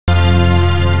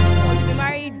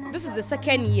this is the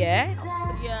second year.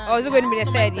 Yeah. Or is it going to be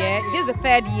the third year? This is the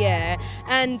third year.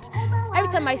 And every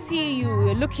time I see you,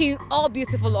 you're looking all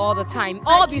beautiful all the time.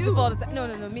 All beautiful all the time. No.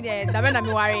 Me there, I'm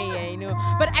worrying, you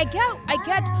know. But I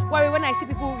get worried when I see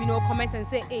people, you know, comment and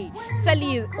say, hey,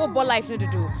 Selly is ball life no to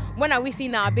do. When are we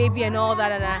seeing our baby and all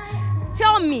that?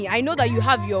 Tell me, I know that you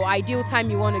have your ideal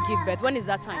time you want to give birth. When is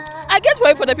that time? I get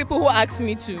worried for the people who ask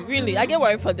me to, really. I get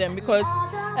worried for them because,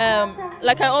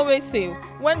 like I always say,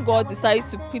 when God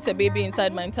decides to put a baby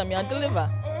inside my tummy, I deliver,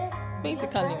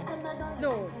 basically.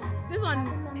 No, this one,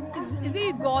 is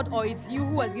it God or it's you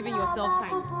who has given yourself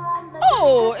time?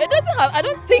 Oh, it doesn't have, I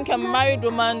don't think a married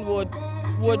woman would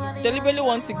deliberately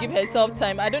want to give herself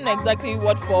time. I don't know exactly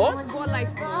what for. What's ball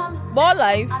life? Ball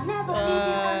life,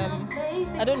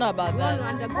 I don't know about You that.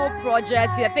 want to undergo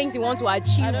projects, the things you want to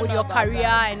achieve with your career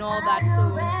and all that.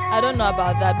 So I don't know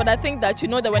about that, but I think that you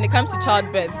know that when it comes to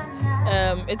childbirth,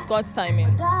 it's God's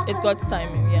timing. It's God's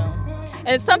timing, yeah. And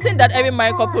it's something that every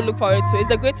married couple look forward to. It's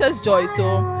the greatest joy.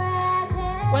 So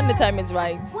when the time is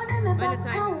right. When the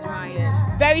time is right.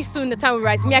 Yes. Very soon the time will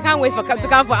rise. Me, I can't wait to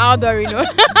come for outdoor, you know.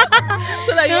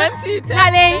 So that you MC it.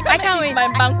 Charlie, I can't wait. My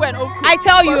banquet and I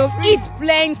tell you, eat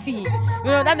plenty. You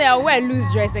know, that they are wear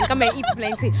loose dress and come and eat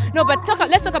plenty. No, but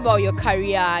let's talk about your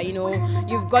career. You know,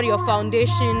 you've got your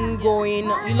foundation going.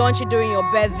 You launched it during your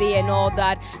birthday and all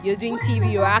that. You're doing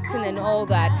TV, you're acting and all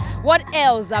that. What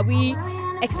else are we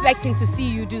expecting to see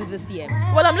you do this year?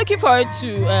 Well, I'm looking forward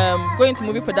to going to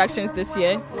movie productions this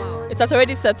year. Wow. It has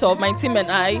already set up. My team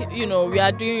and I, you know, we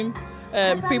are doing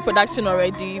pre-production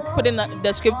already, putting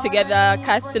the script together,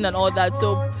 casting and all that.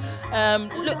 So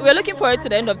we're looking forward to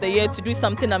the end of the year to do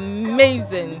something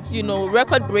amazing, you know,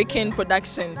 record-breaking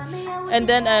production. And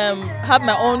then have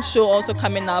my own show also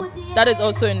coming up. That is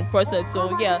also in the process.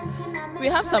 So yeah, we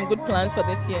have some good plans for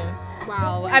this year.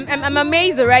 Wow, I'm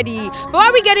amazed already. But where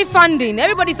are we getting funding?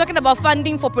 Everybody's talking about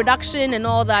funding for production and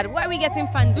all that. Where are we getting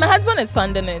funding? My husband is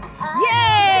funding it.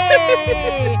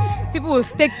 Yay! People will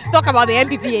talk about the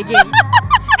MPP again.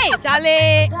 Hey,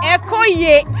 Charlie, echo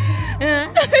ye.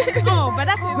 Oh, but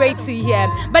that's great to hear.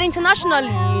 But internationally,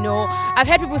 you know, I've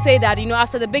heard people say that, you know,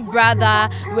 after the Big Brother,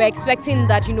 we're expecting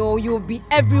that, you know, you'll be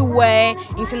everywhere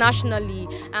internationally.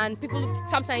 And people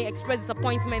sometimes express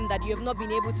disappointment that you have not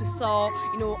been able to soar,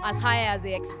 you know, as high as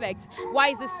they expect. Why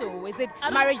is it so? Is it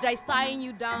marriage that is tying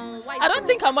you down? I don't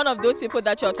think I'm one of those people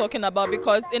that you're talking about,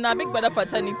 because in our Big Brother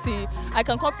fraternity, I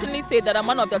can confidently say that I'm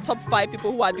one of the top 5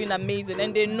 people who are doing amazing,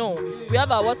 and they know. We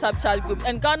have our WhatsApp chat group,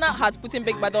 and Ghana has put in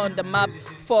Big Brother on the map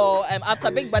for after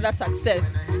Big Brother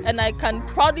success, and I can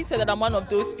proudly say that I'm one of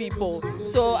those people.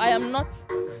 So I am not,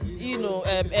 you know,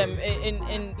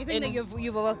 you think that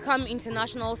you've overcome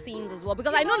international scenes as well?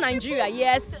 Because I know Nigeria,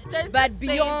 yes, but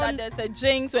beyond that, there's a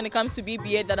jinx when it comes to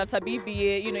BBA, that after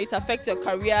BBA, you know, it affects your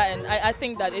career, and I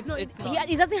think that it's not.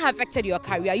 It doesn't have affected your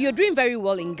career. You're doing very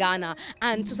well in Ghana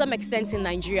and to some extent in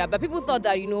Nigeria, but people thought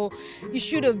that, you know, you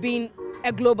should have been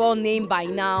a global name by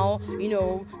now, you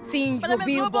know, seeing your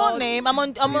billboards. Name. I'm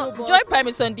on Joy Prime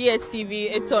is on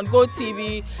DSTV, it's on Go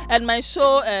TV, and my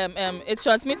show it's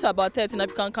transmitted to about 13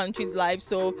 African countries live.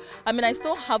 So I mean, I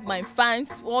still have my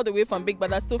fans all the way from Big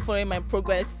Brother still following my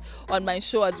progress on my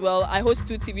show as well. I host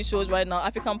 2 TV shows right now,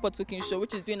 African Pot Cooking Show,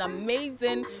 which is doing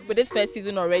amazing with this first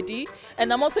season already,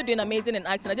 and I'm also doing amazing in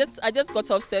acting. I just got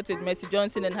offset with Mercy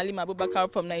Johnson and Halima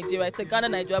Abubakar from Nigeria. It's a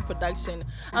Ghana-Nigeria production.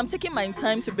 I'm taking my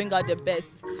time to bring out the best.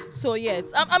 So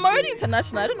yes, I'm already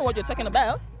international. I don't know what you're talking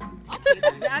about. Okay,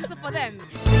 that's the answer for them.